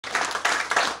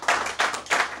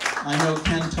I know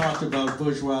Ken talked about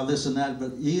bourgeois this and that,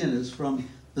 but Ian is from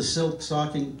the silk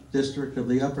stocking district of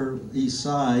the Upper East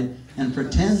Side and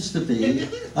pretends to be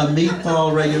a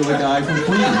meatball regular guy from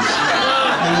Queens and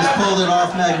has pulled it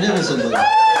off magnificently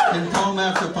in poem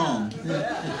after poem.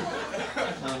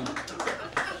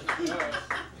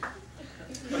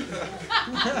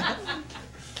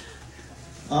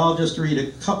 I'll just read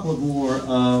a couple of more.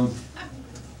 I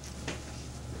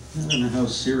don't know how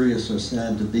serious or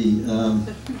sad to be.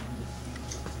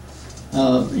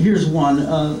 Here's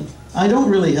one. I don't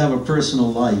really have a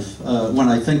personal life when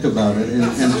I think about it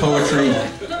in poetry,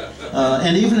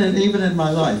 and even in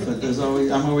my life. But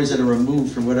I'm always at a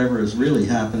remove from whatever is really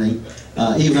happening,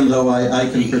 even though I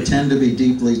can pretend to be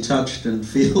deeply touched and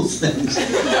feel things.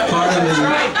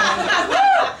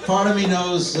 Part of me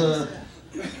knows,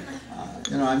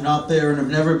 I'm not there and have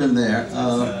never been there.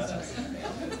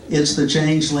 It's the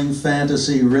changeling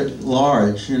fantasy writ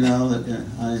large,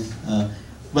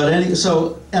 But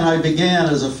and I began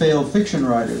as a failed fiction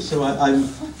writer. So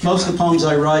most of the poems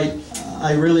I write,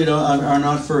 I really are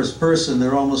not first person.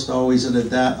 They're almost always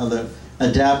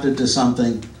adapted to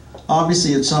something.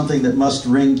 Obviously, it's something that must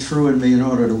ring true in me in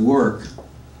order to work.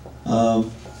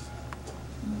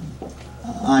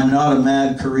 I'm not a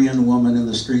mad Korean woman in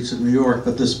the streets of New York,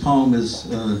 but this poem is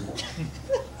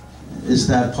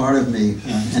that part of me.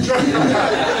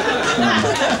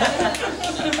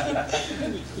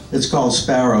 It's called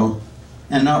Sparrow,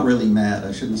 and not really mad.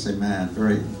 I shouldn't say mad.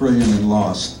 Very brilliant and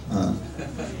lost.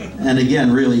 And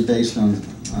again, really based on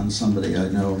somebody I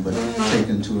know, but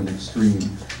taken to an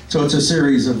extreme. So it's a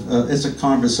series of, it's a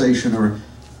conversation or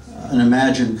an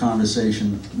imagined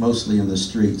conversation, mostly in the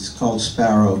streets, called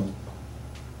Sparrow.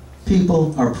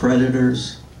 People are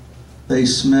predators. They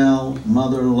smell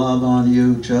mother love on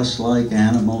you just like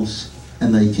animals,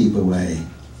 and they keep away.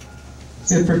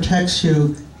 It protects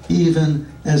you even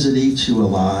as it eats you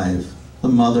alive, the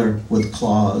mother with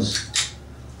claws.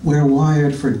 We're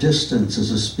wired for distance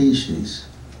as a species.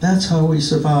 That's how we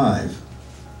survive.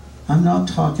 I'm not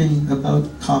talking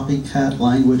about copycat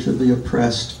language of the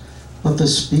oppressed, but the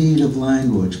speed of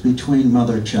language between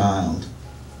mother-child.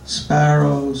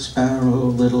 Sparrow, sparrow,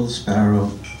 little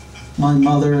sparrow, my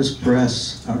mother's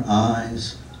breasts are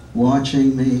eyes,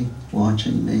 watching me,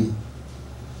 watching me.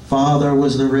 Father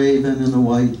was the raven in the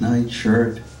white night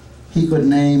shirt. He could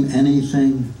name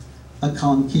anything, a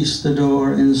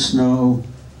conquistador in snow,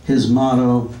 his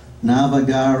motto,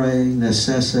 navigare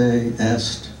necesse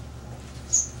est.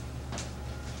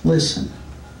 Listen,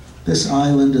 this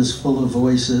island is full of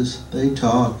voices. They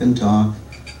talk and talk.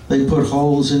 They put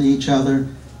holes in each other.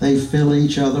 They fill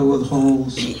each other with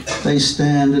holes. They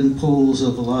stand in pools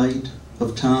of light,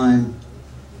 of time.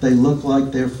 They look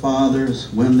like their fathers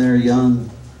when they're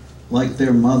young, like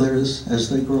their mothers as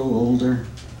they grow older.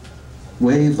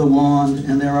 Wave the wand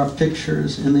and there are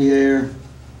pictures in the air.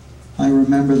 I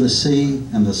remember the sea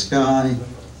and the sky,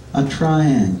 a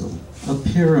triangle, a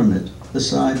pyramid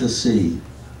beside the sea.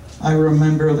 I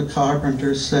remember the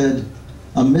carpenter said,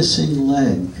 a missing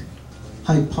leg,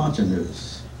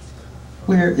 hypotenuse.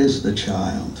 Where is the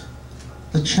child?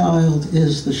 The child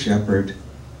is the shepherd.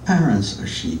 Parents are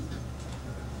sheep.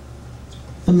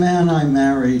 The man I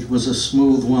married was a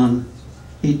smooth one.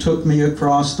 He took me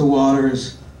across the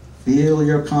waters. Feel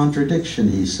your contradiction,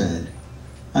 he said.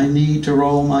 I need to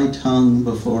roll my tongue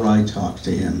before I talk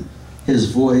to him.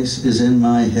 His voice is in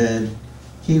my head.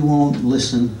 He won't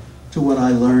listen to what I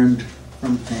learned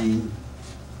from pain.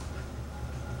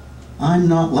 I'm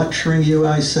not lecturing you,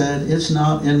 I said. It's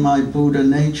not in my Buddha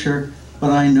nature, but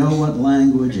I know what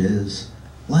language is.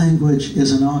 Language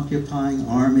is an occupying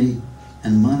army,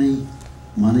 and money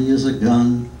is a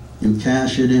gun. You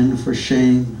cash it in for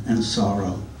shame and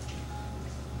sorrow.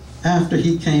 After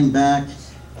he came back,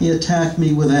 he attacked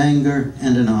me with anger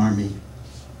and an army.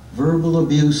 Verbal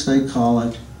abuse, they call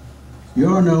it.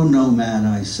 You're no nomad,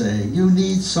 I say. You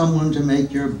need someone to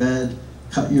make your bed,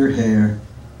 cut your hair.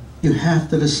 You have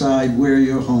to decide where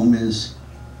your home is.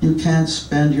 You can't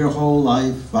spend your whole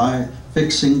life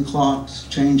fixing clocks,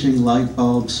 changing light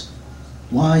bulbs.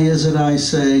 Why is it, I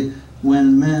say,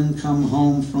 when men come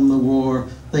home from the war,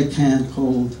 they can't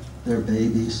hold their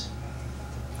babies?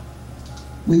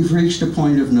 We've reached a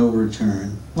point of no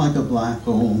return, like a black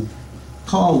hole.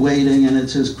 Call waiting, and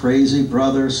it's his crazy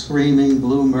brother screaming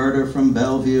blue murder from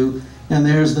Bellevue, and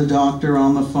there's the doctor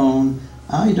on the phone.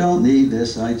 I don't need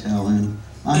this, I tell him.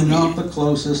 I'm not the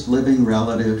closest living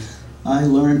relative. I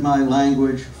learned my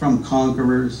language from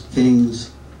conquerors,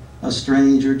 kings, a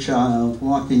stranger child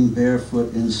walking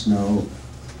barefoot in snow.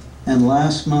 And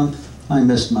last month, I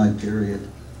missed my period.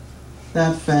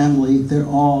 That family, they're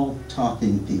all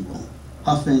talking people,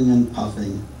 huffing and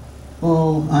puffing.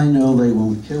 Oh, I know they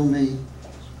won't kill me.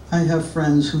 I have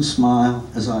friends who smile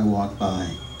as I walk by.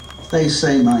 They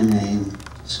say my name,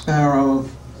 Sparrow,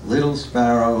 little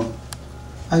Sparrow.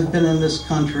 I've been in this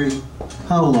country,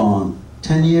 how long?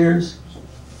 10 years?